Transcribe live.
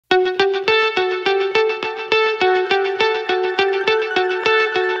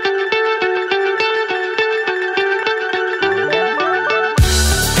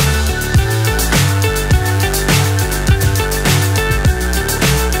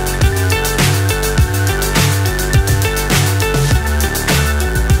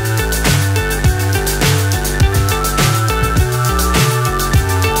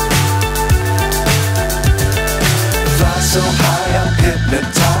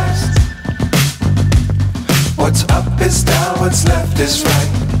what's left is right.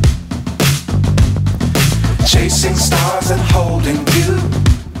 Chasing stars and holding you.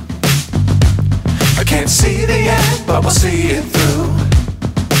 I can't see the end, but we'll see it through.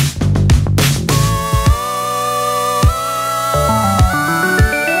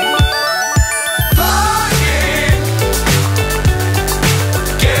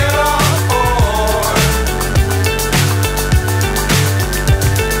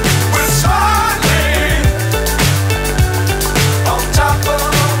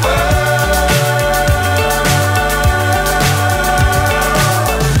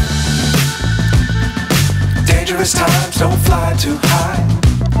 Dangerous times, don't fly too high.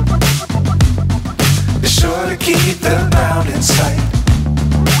 Be sure to keep the ground in sight.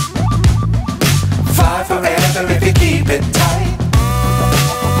 Fly forever if you keep it tight.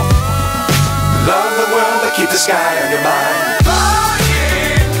 Love the world, but keep the sky on your mind.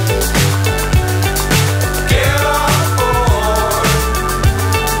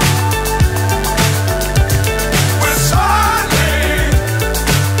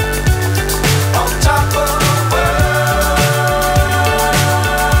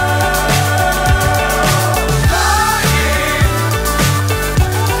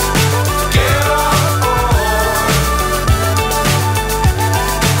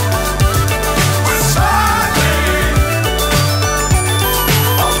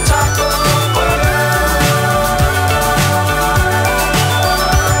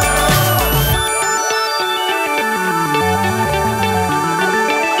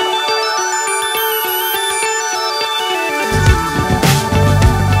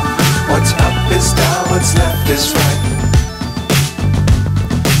 What's left is right.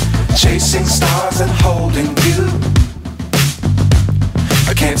 Chasing stars and holding you.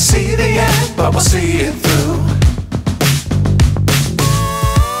 I can't see the end, but we'll see it through.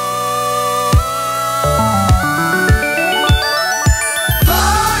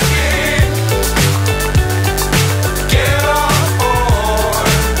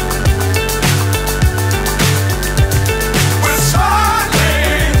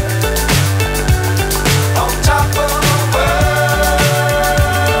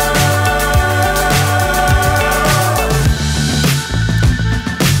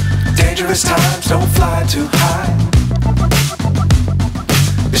 Dangerous times, don't fly too high.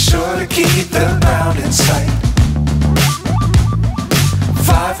 Be sure to keep the ground in sight.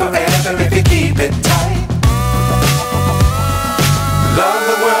 Fly forever if you keep it tight. Love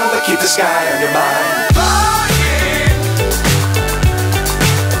the world, but keep the sky on your mind.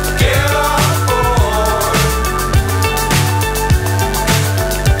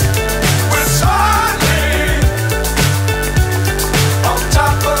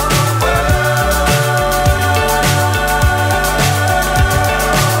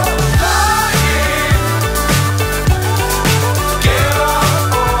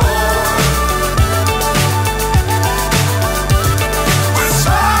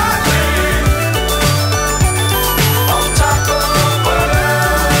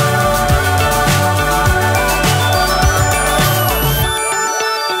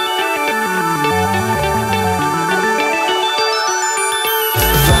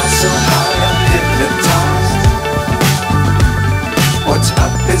 What's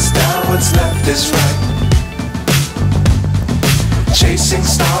up is down, what's left is right. Chasing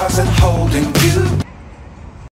stars and holding